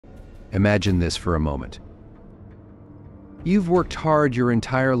Imagine this for a moment. You've worked hard your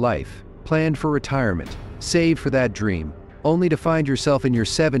entire life, planned for retirement, saved for that dream, only to find yourself in your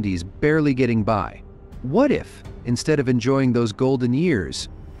 70s barely getting by. What if, instead of enjoying those golden years,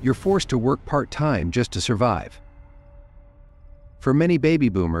 you're forced to work part-time just to survive? For many baby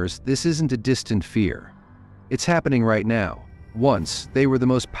boomers, this isn't a distant fear. It's happening right now. Once, they were the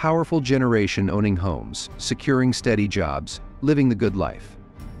most powerful generation owning homes, securing steady jobs, living the good life.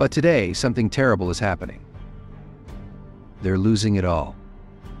 But today, something terrible is happening. They're losing it all.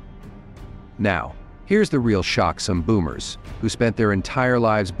 Now, here's the real shock. Some boomers, who spent their entire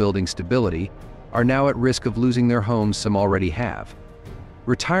lives building stability, are now at risk of losing their homes some already have.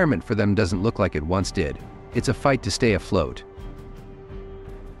 Retirement for them doesn't look like it once did. It's a fight to stay afloat.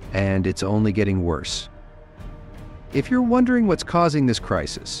 And it's only getting worse. If you're wondering what's causing this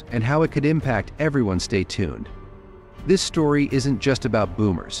crisis and how it could impact everyone, stay tuned. This story isn't just about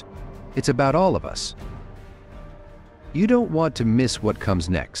boomers. It's about all of us. You don't want to miss what comes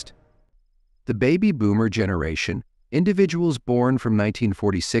next. The baby boomer generation, individuals born from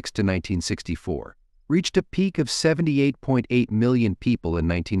 1946 to 1964, reached a peak of 78.8 million people in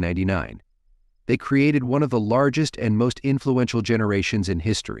 1999. They created one of the largest and most influential generations in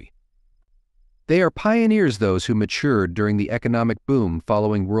history. They are pioneers, those who matured during the economic boom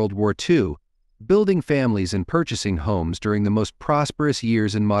following World War II, building families and purchasing homes during the most prosperous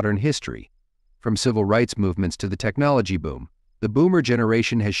years in modern history. From civil rights movements to the technology boom, the boomer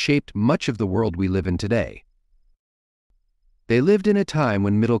generation has shaped much of the world we live in today. They lived in a time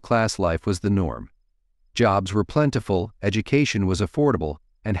when middle-class life was the norm. Jobs were plentiful, education was affordable,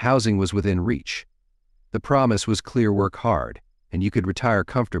 and housing was within reach. The promise was clear: work hard, and you could retire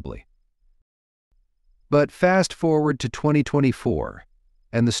comfortably. But fast forward to 2024,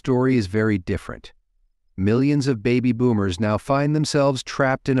 and the story is very different. Millions of baby boomers now find themselves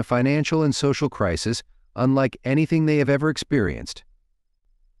trapped in a financial and social crisis unlike anything they have ever experienced.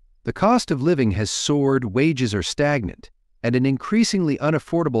 The cost of living has soared, wages are stagnant, and an increasingly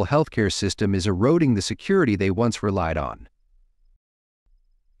unaffordable healthcare system is eroding the security they once relied on.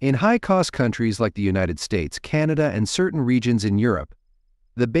 In high-cost countries like the United States, Canada, and certain regions in Europe,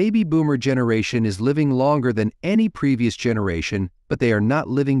 the baby boomer generation is living longer than any previous generation, but they are not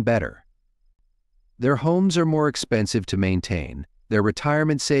living better. Their homes are more expensive to maintain, their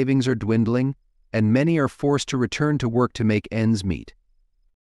retirement savings are dwindling, and many are forced to return to work to make ends meet.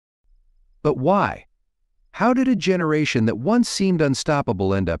 But why? How did a generation that once seemed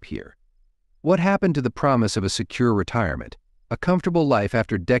unstoppable end up here? What happened to the promise of a secure retirement, a comfortable life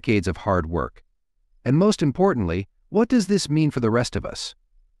after decades of hard work? And most importantly, what does this mean for the rest of us?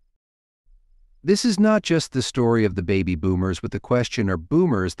 This is not just the story of the baby boomers with the question, are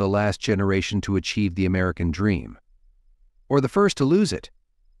boomers the last generation to achieve the American dream? Or the first to lose it?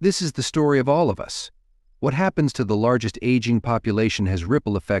 This is the story of all of us. What happens to the largest aging population has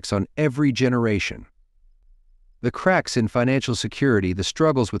ripple effects on every generation. The cracks in financial security, the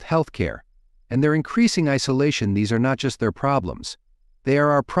struggles with healthcare, and their increasing isolation, these are not just their problems. They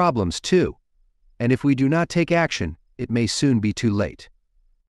are our problems too. And if we do not take action, it may soon be too late.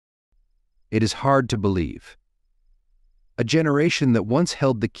 It is hard to believe. A generation that once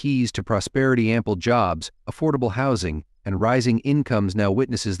held the keys to prosperity, ample jobs, affordable housing, and rising incomes now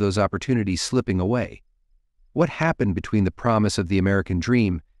witnesses those opportunities slipping away. What happened between the promise of the American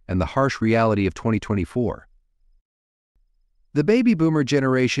dream and the harsh reality of 2024? The baby boomer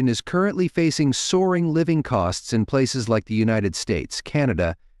generation is currently facing soaring living costs in places like the United States,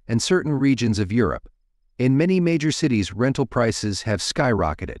 Canada, and certain regions of Europe. In many major cities, rental prices have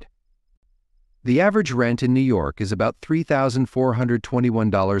skyrocketed. The average rent in New York is about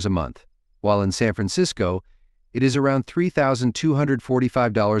 $3,421 a month, while in San Francisco, it is around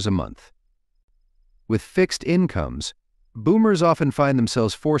 $3,245 a month. With fixed incomes, boomers often find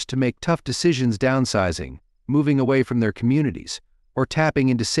themselves forced to make tough decisions, downsizing, moving away from their communities, or tapping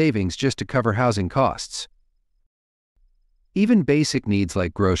into savings just to cover housing costs. Even basic needs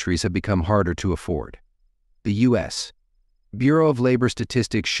like groceries have become harder to afford. The U.S. Bureau of Labor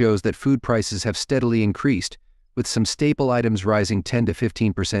Statistics shows that food prices have steadily increased, with some staple items rising 10 to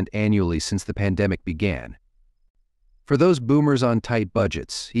 15% annually since the pandemic began. For those boomers on tight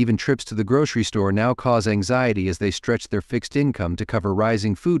budgets, even trips to the grocery store now cause anxiety as they stretch their fixed income to cover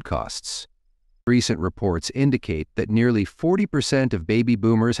rising food costs. Recent reports indicate that nearly 40% of baby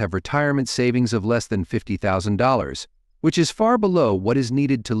boomers have retirement savings of less than $50,000, which is far below what is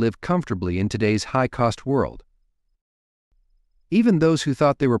needed to live comfortably in today's high-cost world. Even those who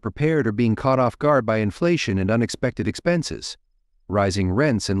thought they were prepared are being caught off guard by inflation and unexpected expenses. Rising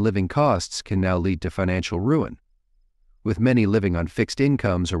rents and living costs can now lead to financial ruin. With many living on fixed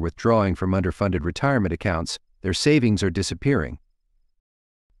incomes or withdrawing from underfunded retirement accounts, their savings are disappearing.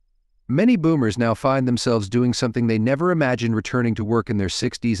 Many boomers now find themselves doing something they never imagined returning to work in their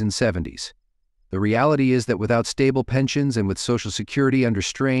 60s and 70s. The reality is that without stable pensions and with Social Security under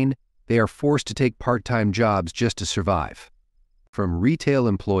strain, they are forced to take part-time jobs just to survive. From retail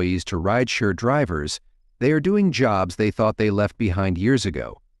employees to rideshare drivers, they are doing jobs they thought they left behind years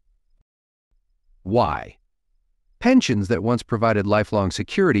ago. Why? Pensions that once provided lifelong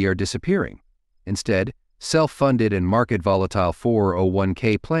security are disappearing. Instead, self-funded and market-volatile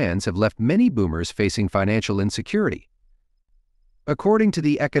 401k plans have left many boomers facing financial insecurity. According to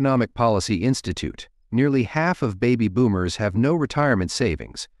the Economic Policy Institute, nearly half of baby boomers have no retirement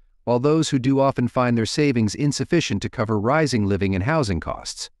savings, while those who do often find their savings insufficient to cover rising living and housing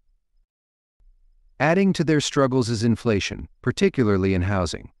costs. Adding to their struggles is inflation, particularly in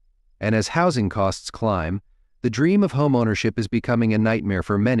housing. And as housing costs climb, the dream of homeownership is becoming a nightmare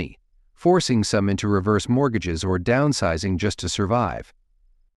for many, forcing some into reverse mortgages or downsizing just to survive.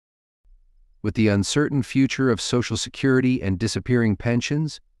 With the uncertain future of Social Security and disappearing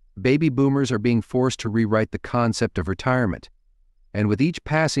pensions, baby boomers are being forced to rewrite the concept of retirement. And with each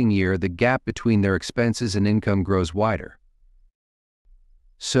passing year, the gap between their expenses and income grows wider.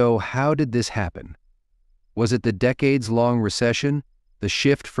 So how did this happen? Was it the decades-long recession, the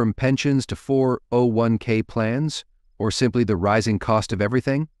shift from pensions to 401k plans, or simply the rising cost of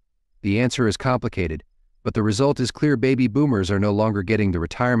everything? The answer is complicated, but the result is clear: baby boomers are no longer getting the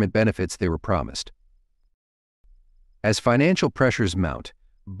retirement benefits they were promised. As financial pressures mount,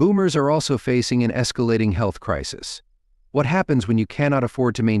 boomers are also facing an escalating health crisis. What happens when you cannot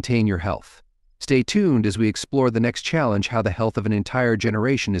afford to maintain your health? Stay tuned as we explore the next challenge: how the health of an entire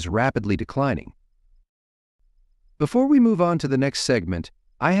generation is rapidly declining. Before we move on to the next segment,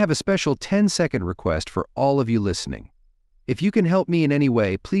 I have a special 10-second request for all of you listening. If you can help me in any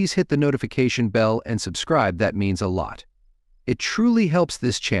way, please hit the notification bell and subscribe. That means a lot. It truly helps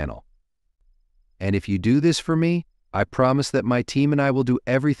this channel. And if you do this for me, I promise that my team and I will do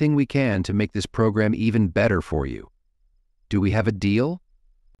everything we can to make this program even better for you. Do we have a deal?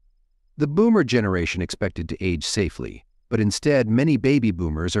 The boomer generation expected to age safely, but instead many baby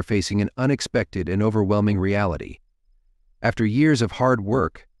boomers are facing an unexpected and overwhelming reality. After years of hard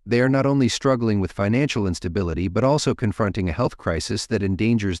work, they are not only struggling with financial instability but also confronting a health crisis that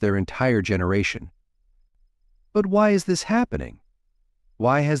endangers their entire generation. But why is this happening?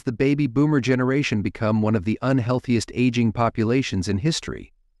 Why has the baby boomer generation become one of the unhealthiest aging populations in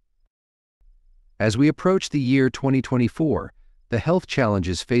history? As we approach the year 2024, the health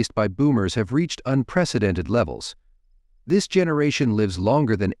challenges faced by boomers have reached unprecedented levels. This generation lives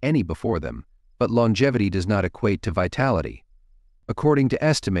longer than any before them, but longevity does not equate to vitality. According to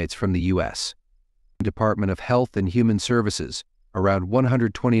estimates from the U.S. Department of Health and Human Services, around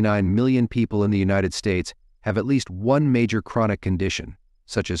 129 million people in the United States have at least one major chronic condition,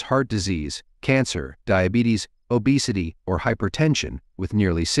 such as heart disease, cancer, diabetes, obesity, or hypertension, with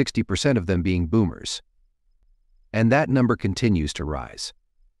nearly 60% of them being boomers. And that number continues to rise.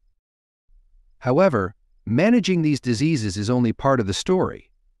 However, managing these diseases is only part of the story.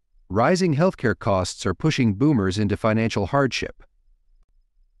 Rising healthcare costs are pushing boomers into financial hardship.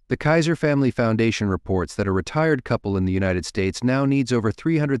 The Kaiser Family Foundation reports that a retired couple in the United States now needs over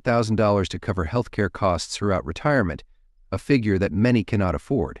 $300,000 to cover healthcare costs throughout retirement, a figure that many cannot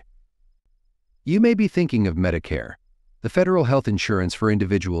afford. You may be thinking of Medicare, the federal health insurance for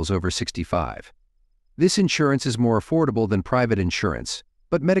individuals over 65. This insurance is more affordable than private insurance,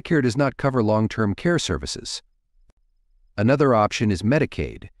 but Medicare does not cover long-term care services. Another option is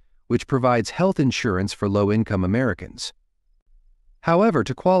Medicaid, which provides health insurance for low-income Americans. However,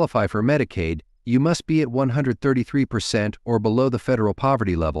 to qualify for Medicaid, you must be at 133% or below the federal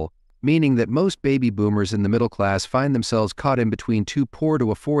poverty level, meaning that most baby boomers in the middle class find themselves caught in between too poor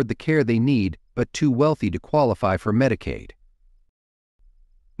to afford the care they need, but too wealthy to qualify for Medicaid.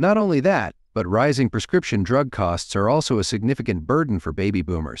 Not only that, but rising prescription drug costs are also a significant burden for baby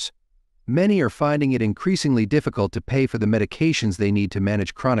boomers. Many are finding it increasingly difficult to pay for the medications they need to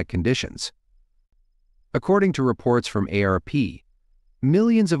manage chronic conditions. According to reports from AARP,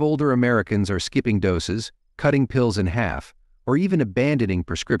 millions of older Americans are skipping doses, cutting pills in half, or even abandoning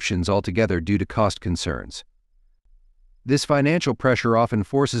prescriptions altogether due to cost concerns. This financial pressure often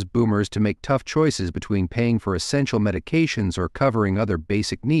forces boomers to make tough choices between paying for essential medications or covering other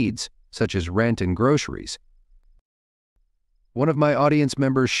basic needs, such as rent and groceries. One of my audience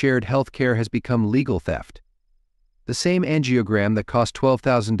members shared healthcare has become legal theft. The same angiogram that cost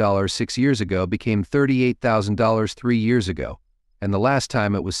 $12,000 6 years ago became $38,000 3 years ago, and the last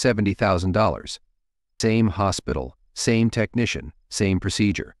time it was $70,000. Same hospital, same technician, same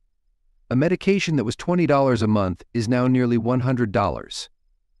procedure. A medication that was $20 a month is now nearly $100.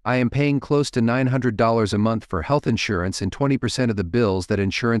 I am paying close to $900 a month for health insurance and 20% of the bills that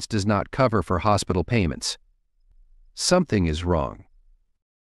insurance does not cover for hospital payments. Something is wrong.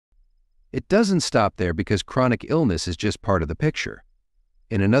 It doesn't stop there because chronic illness is just part of the picture.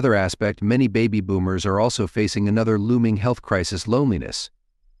 In another aspect, many baby boomers are also facing another looming health crisis: loneliness.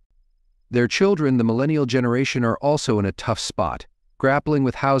 Their children, the millennial generation, are also in a tough spot, grappling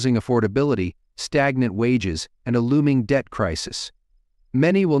with housing affordability, stagnant wages, and a looming debt crisis.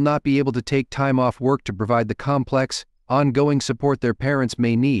 Many will not be able to take time off work to provide the complex, ongoing support their parents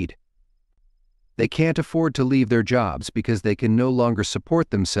may need. They can't afford to leave their jobs because they can no longer support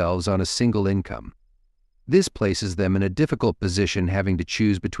themselves on a single income. This places them in a difficult position, having to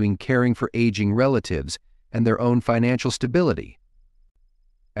choose between caring for aging relatives and their own financial stability.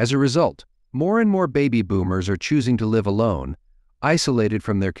 As a result, more and more baby boomers are choosing to live alone, isolated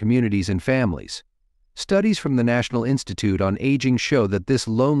from their communities and families. Studies from the National Institute on Aging show that this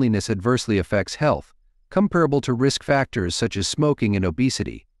loneliness adversely affects health, comparable to risk factors such as smoking and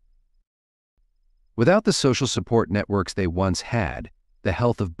obesity. Without the social support networks they once had, the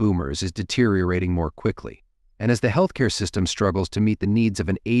health of boomers is deteriorating more quickly, and as the healthcare system struggles to meet the needs of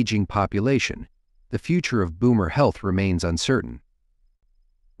an aging population, the future of boomer health remains uncertain.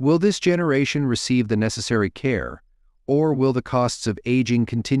 Will this generation receive the necessary care, or will the costs of aging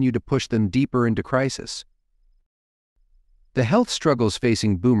continue to push them deeper into crisis? The health struggles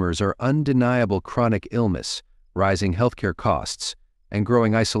facing boomers are undeniable: chronic illness, rising healthcare costs, and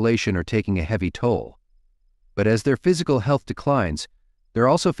growing isolation are taking a heavy toll. But as their physical health declines, they're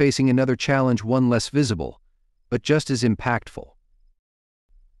also facing another challenge, one less visible, but just as impactful.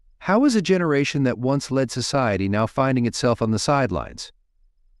 How is a generation that once led society now finding itself on the sidelines?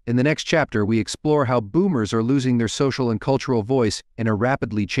 In the next chapter, we explore how boomers are losing their social and cultural voice in a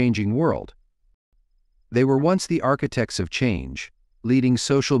rapidly changing world. They were once the architects of change, leading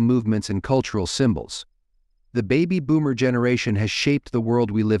social movements and cultural symbols. The baby boomer generation has shaped the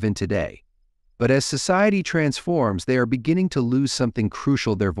world we live in today. But as society transforms, they are beginning to lose something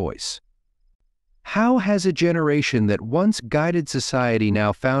crucial: their voice. How has a generation that once guided society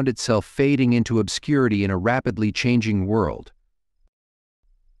now found itself fading into obscurity in a rapidly changing world?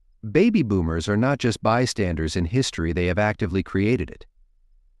 Baby boomers are not just bystanders in history, they have actively created it.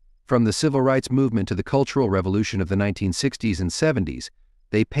 From the civil rights movement to the Cultural Revolution of the 1960s and 70s,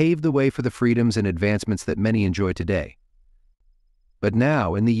 they paved the way for the freedoms and advancements that many enjoy today. But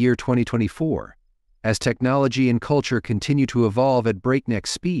now, in the year 2024, as technology and culture continue to evolve at breakneck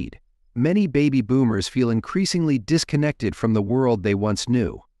speed, many baby boomers feel increasingly disconnected from the world they once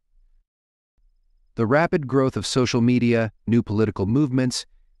knew. The rapid growth of social media, new political movements,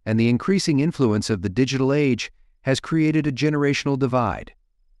 and the increasing influence of the digital age has created a generational divide.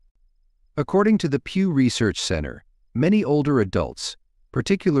 According to the Pew Research Center, many older adults,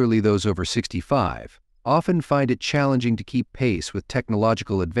 particularly those over 65, often find it challenging to keep pace with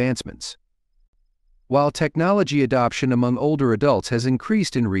technological advancements. While technology adoption among older adults has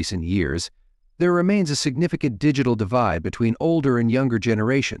increased in recent years, there remains a significant digital divide between older and younger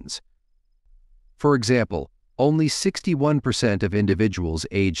generations. For example, only 61% of individuals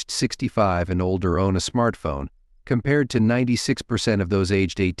aged 65 and older own a smartphone, compared to 96% of those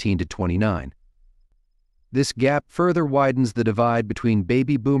aged 18 to 29. This gap further widens the divide between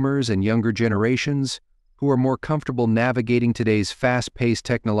baby boomers and younger generations, who are more comfortable navigating today's fast-paced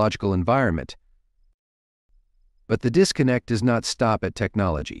technological environment. But the disconnect does not stop at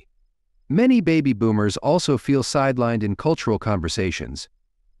technology. Many baby boomers also feel sidelined in cultural conversations.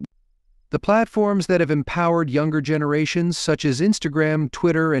 The platforms that have empowered younger generations, such as Instagram,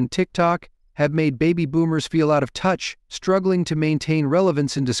 Twitter, and TikTok, have made baby boomers feel out of touch, struggling to maintain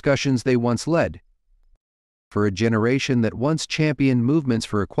relevance in discussions they once led. For a generation that once championed movements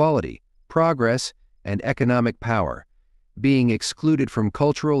for equality, progress, and economic power, being excluded from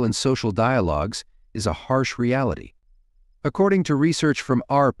cultural and social dialogues is a harsh reality. According to research from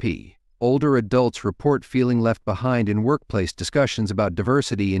RP, older adults report feeling left behind in workplace discussions about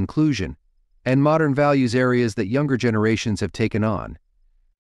diversity, inclusion, and modern values, areas that younger generations have taken on.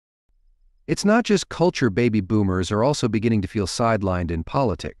 It's not just culture. Baby boomers are also beginning to feel sidelined in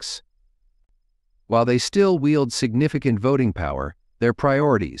politics. While they still wield significant voting power, their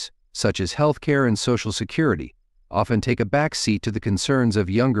priorities, such as healthcare and social security, often take a back seat to the concerns of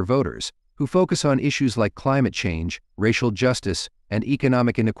younger voters, who focus on issues like climate change, racial justice, and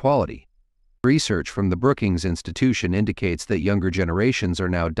economic inequality. Research from the Brookings Institution indicates that younger generations are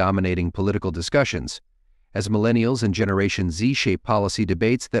now dominating political discussions, as millennials and Generation Z shape policy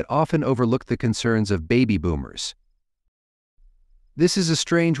debates that often overlook the concerns of baby boomers. This is a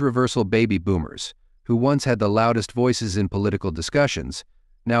strange reversal. Baby boomers, who once had the loudest voices in political discussions,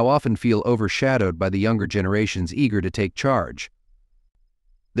 now often feel overshadowed by the younger generations eager to take charge.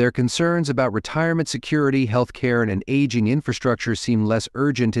 Their concerns about retirement security, healthcare, and an aging infrastructure seem less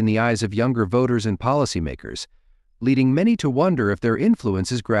urgent in the eyes of younger voters and policymakers, leading many to wonder if their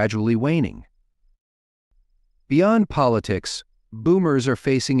influence is gradually waning. Beyond politics, boomers are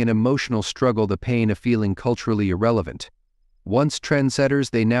facing an emotional struggle, the pain of feeling culturally irrelevant. Once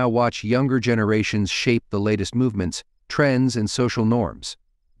trendsetters, they now watch younger generations shape the latest movements, trends, and social norms.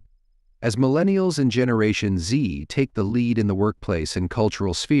 As millennials and Generation Z take the lead in the workplace and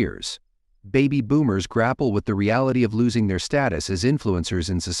cultural spheres, baby boomers grapple with the reality of losing their status as influencers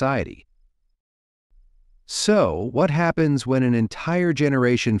in society. So, what happens when an entire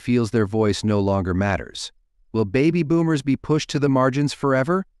generation feels their voice no longer matters? Will baby boomers be pushed to the margins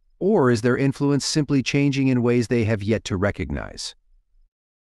forever, or is their influence simply changing in ways they have yet to recognize?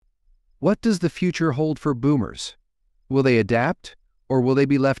 What does the future hold for boomers? Will they adapt, or will they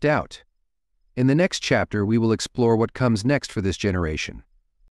be left out? In the next chapter, we will explore what comes next for this generation.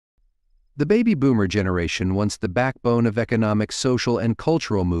 The baby boomer generation, once the backbone of economic, social, and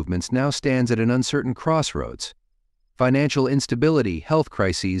cultural movements, now stands at an uncertain crossroads. Financial instability, health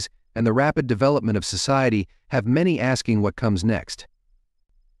crises, and the rapid development of society have many asking what comes next.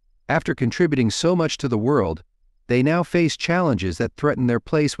 After contributing so much to the world, they now face challenges that threaten their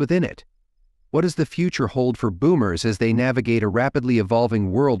place within it. What does the future hold for boomers as they navigate a rapidly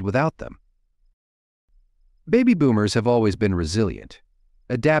evolving world without them? Baby boomers have always been resilient,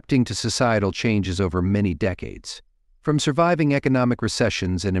 adapting to societal changes over many decades. From surviving economic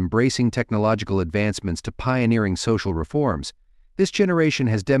recessions and embracing technological advancements to pioneering social reforms, this generation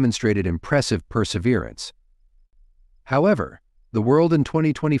has demonstrated impressive perseverance. However, the world in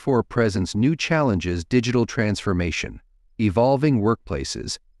 2024 presents new challenges: digital transformation, evolving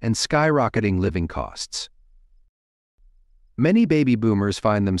workplaces, and skyrocketing living costs. Many baby boomers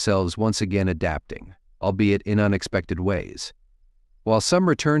find themselves once again adapting, albeit in unexpected ways. While some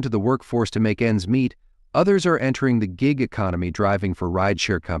return to the workforce to make ends meet, others are entering the gig economy, driving for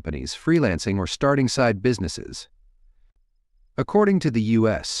rideshare companies, freelancing, or starting side businesses. According to the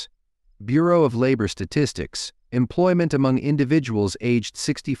U.S. Bureau of Labor Statistics, employment among individuals aged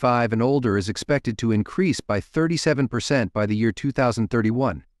 65 and older is expected to increase by 37% by the year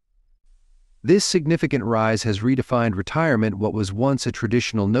 2031. This significant rise has redefined retirement. What was once a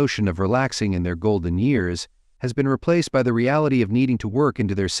traditional notion of relaxing in their golden years has been replaced by the reality of needing to work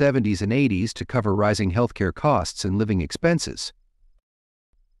into their 70s and 80s to cover rising healthcare costs and living expenses.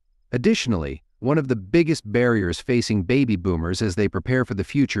 Additionally, one of the biggest barriers facing baby boomers as they prepare for the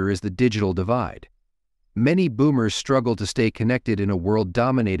future is the digital divide. Many boomers struggle to stay connected in a world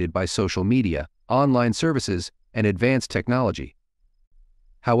dominated by social media, online services, and advanced technology.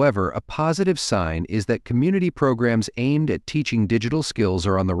 However, a positive sign is that community programs aimed at teaching digital skills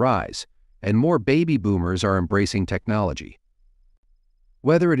are on the rise, and more baby boomers are embracing technology.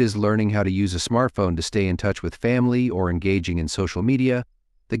 Whether it is learning how to use a smartphone to stay in touch with family or engaging in social media,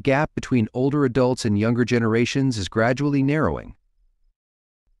 the gap between older adults and younger generations is gradually narrowing.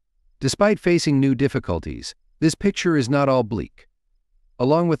 Despite facing new difficulties, this picture is not all bleak.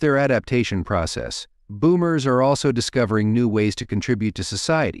 Along with their adaptation process, boomers are also discovering new ways to contribute to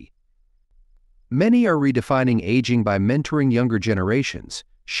society. Many are redefining aging by mentoring younger generations,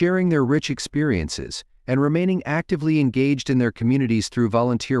 sharing their rich experiences, and remaining actively engaged in their communities through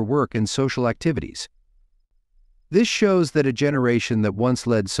volunteer work and social activities. This shows that a generation that once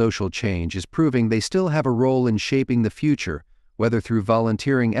led social change is proving they still have a role in shaping the future, whether through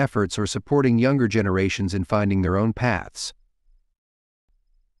volunteering efforts or supporting younger generations in finding their own paths.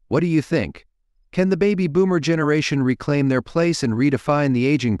 What do you think? Can the baby boomer generation reclaim their place and redefine the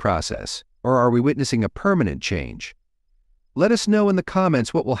aging process, or are we witnessing a permanent change? Let us know in the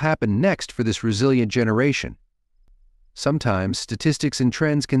comments what will happen next for this resilient generation. Sometimes statistics and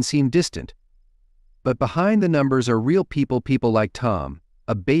trends can seem distant, but behind the numbers are real people like Tom,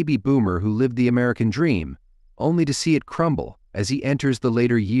 a baby boomer who lived the American dream, only to see it crumble as he enters the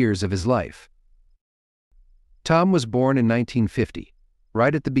later years of his life. Tom was born in 1950,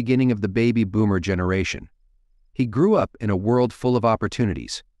 right at the beginning of the baby boomer generation. He grew up in a world full of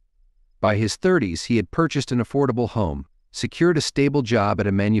opportunities. By his 30s, he had purchased an affordable home, secured a stable job at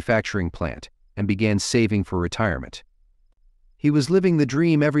a manufacturing plant, and began saving for retirement. He was living the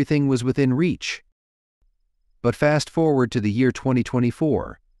dream, everything was within reach. But fast forward to the year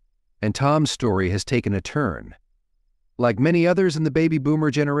 2024, and Tom's story has taken a turn. Like many others in the baby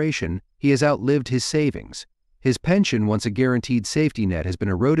boomer generation, he has outlived his savings. His pension, once a guaranteed safety net, has been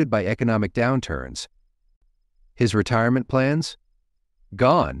eroded by economic downturns. His retirement plans?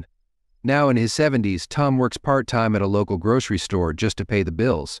 Gone. Now in his 70s, Tom works part-time at a local grocery store just to pay the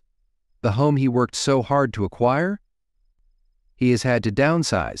bills. The home he worked so hard to acquire? He has had to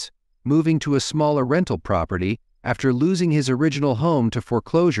downsize, moving to a smaller rental property after losing his original home to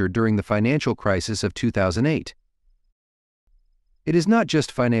foreclosure during the financial crisis of 2008. It is not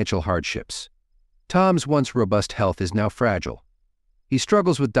just financial hardships. Tom's once robust health is now fragile. He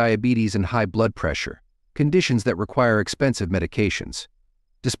struggles with diabetes and high blood pressure, conditions that require expensive medications.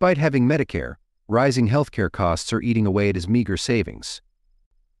 Despite having Medicare, rising healthcare costs are eating away at his meager savings.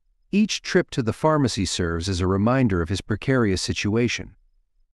 Each trip to the pharmacy serves as a reminder of his precarious situation.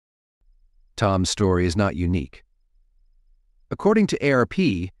 Tom's story is not unique. According to ARP,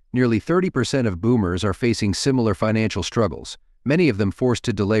 nearly 30% of boomers are facing similar financial struggles, many of them forced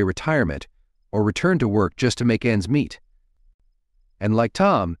to delay retirement or return to work just to make ends meet. And like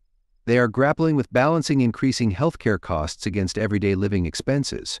Tom, they are grappling with balancing increasing healthcare costs against everyday living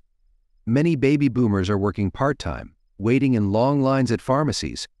expenses. Many baby boomers are working part-time, waiting in long lines at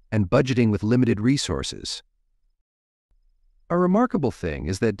pharmacies, and budgeting with limited resources. A remarkable thing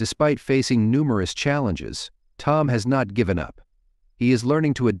is that despite facing numerous challenges, Tom has not given up. He is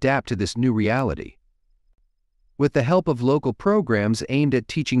learning to adapt to this new reality. With the help of local programs aimed at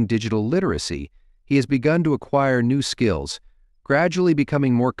teaching digital literacy, he has begun to acquire new skills, gradually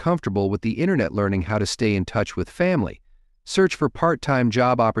becoming more comfortable with the internet, learning how to stay in touch with family, search for part-time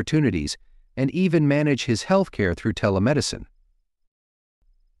job opportunities, and even manage his healthcare through telemedicine.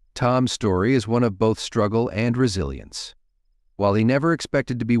 Tom's story is one of both struggle and resilience. While he never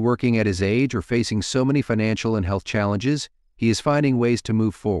expected to be working at his age or facing so many financial and health challenges, he is finding ways to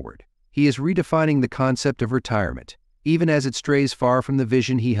move forward. He is redefining the concept of retirement, even as it strays far from the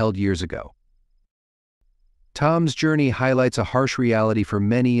vision he held years ago. Tom's journey highlights a harsh reality for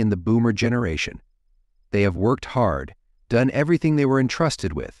many in the boomer generation. They have worked hard, done everything they were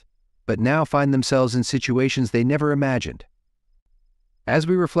entrusted with, but now find themselves in situations they never imagined. As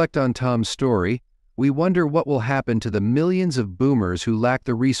we reflect on Tom's story, we wonder what will happen to the millions of boomers who lack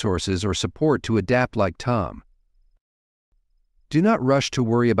the resources or support to adapt like Tom. Do not rush to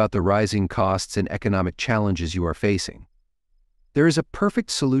worry about the rising costs and economic challenges you are facing. There is a perfect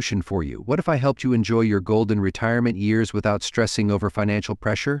solution for you. What if I helped you enjoy your golden retirement years without stressing over financial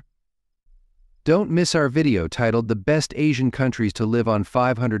pressure? Don't miss our video titled "The Best Asian Countries to Live on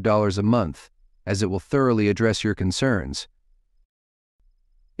 $500 a Month," as it will thoroughly address your concerns.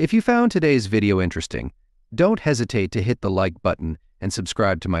 If you found today's video interesting, don't hesitate to hit the like button and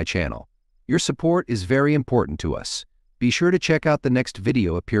subscribe to my channel. Your support is very important to us. Be sure to check out the next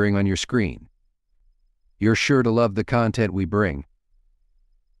video appearing on your screen. You're sure to love the content we bring.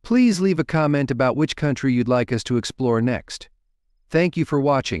 Please leave a comment about which country you'd like us to explore next. Thank you for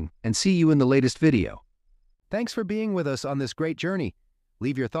watching, and see you in the latest video. Thanks for being with us on this great journey.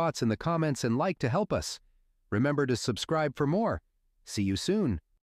 Leave your thoughts in the comments and like to help us. Remember to subscribe for more. See you soon.